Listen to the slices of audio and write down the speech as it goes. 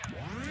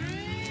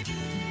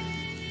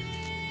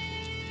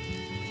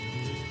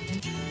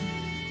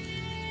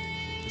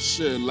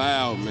Shit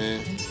loud,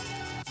 man.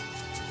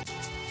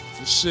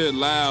 This shit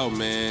loud,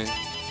 man.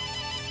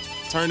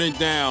 Turn it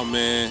down,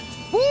 man.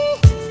 Woo!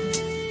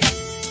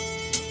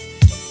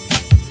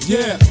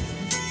 Yeah.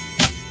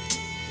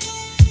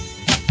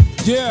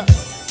 Yeah.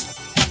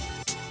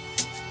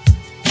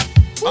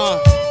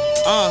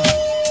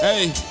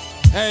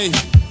 Hey.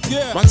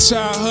 Yeah. My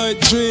childhood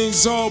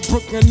dreams, all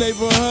Brooklyn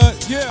neighborhood.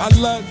 Yeah. I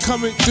love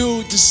coming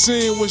through the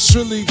scene, what's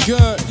really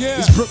good. Yeah.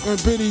 These Brooklyn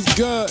biddies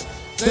good.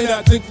 They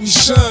I think we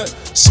should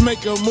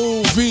make a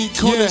movie,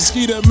 call it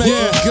Skeeter, make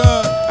it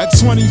good. At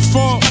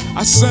 24,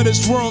 I said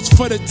this world's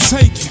for the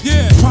taking.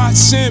 Pot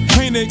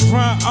champagne and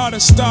grind out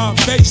of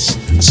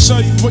starvation. I show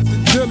you what the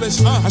deal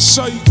is. I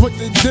show you what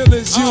the deal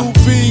is.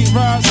 UV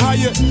rise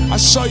higher. I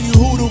show you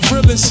who the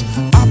real is.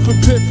 I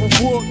prepare for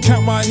war,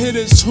 count my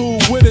hitters, who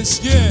with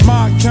us.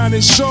 My account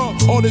is short,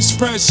 all this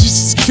fresh,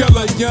 Jesus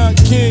killer, young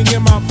king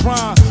in my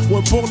prime.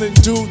 We're born in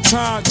due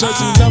time,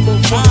 jersey number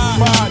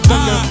 45,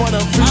 dunk in front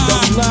of free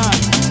throw line.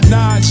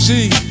 Naww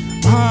G,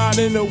 hide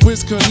in the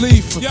Wiz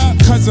Khalifa.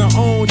 Cousin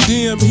own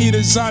DM, he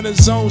designed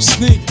his own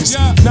sneakers.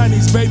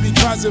 90s baby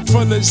closet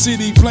full of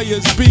CD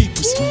players,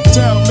 beepers.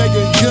 Tell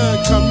Megan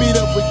Good, come meet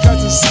up with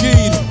cousin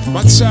Skeeter.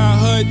 My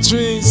childhood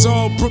dreams,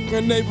 all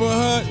Brooklyn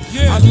neighborhood.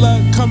 I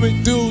love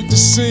coming through the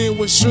scene,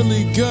 what's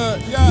really good.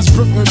 These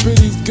Brooklyn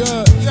biddies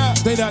good.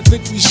 They not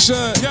think we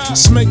should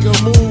make a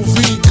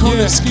movie, call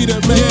it Skeeter,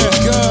 make it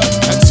good.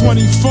 At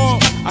 24,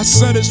 I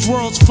said this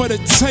world's for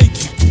the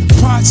taking.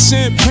 Pot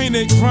champagne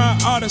and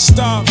grind out of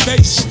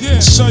starvation. I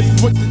show you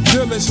what the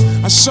deal is.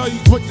 I show you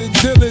what the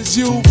deal is.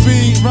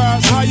 UV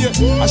rise higher.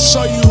 I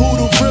show you who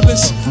the real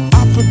is.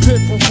 I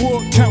prepare for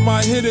war, count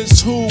my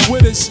hitters, who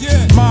with us.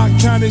 My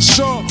account is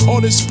short,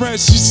 all this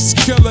fresh, Jesus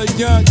killer,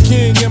 young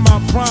king in my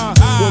prime.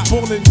 We're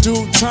born in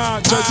due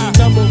time, jersey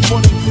number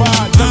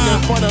 45, dunk in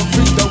front of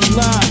free throw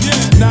line.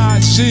 Naww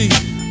G,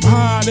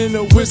 hide in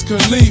the Wiz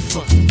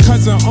Khalifa.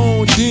 Cousin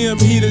own DM,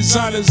 he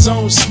designed his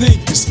own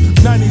sneakers.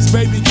 90s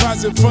baby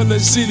closet full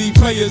of CD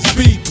players,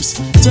 beepers.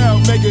 Tell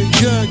Megan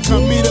Good,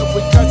 come meet up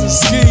with cousin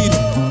Skeeter.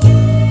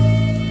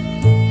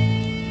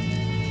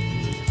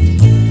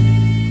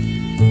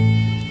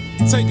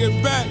 Take it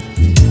back.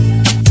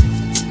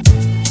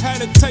 Had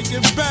to take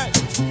it back.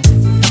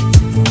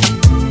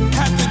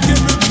 Had to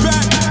give it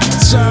back.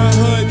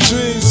 Childhood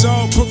dreams,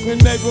 all Brooklyn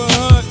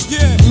neighborhood.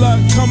 Luck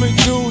coming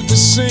through the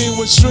scene,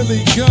 what's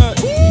really good.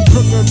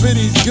 Brooklyn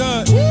biddies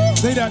good.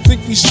 They not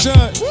think we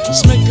should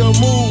make a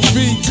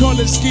movie, call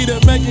it Skeeter,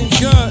 making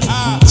good.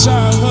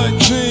 Childhood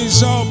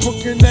dreams, all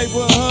Brooklyn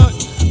neighborhood.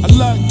 I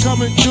love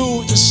coming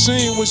through the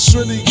scene, what's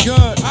really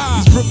good.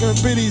 These Brooklyn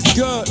biddies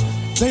good.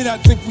 They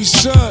not think we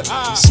should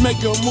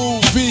make a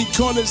movie,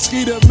 call it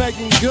Skeeter,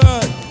 making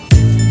good.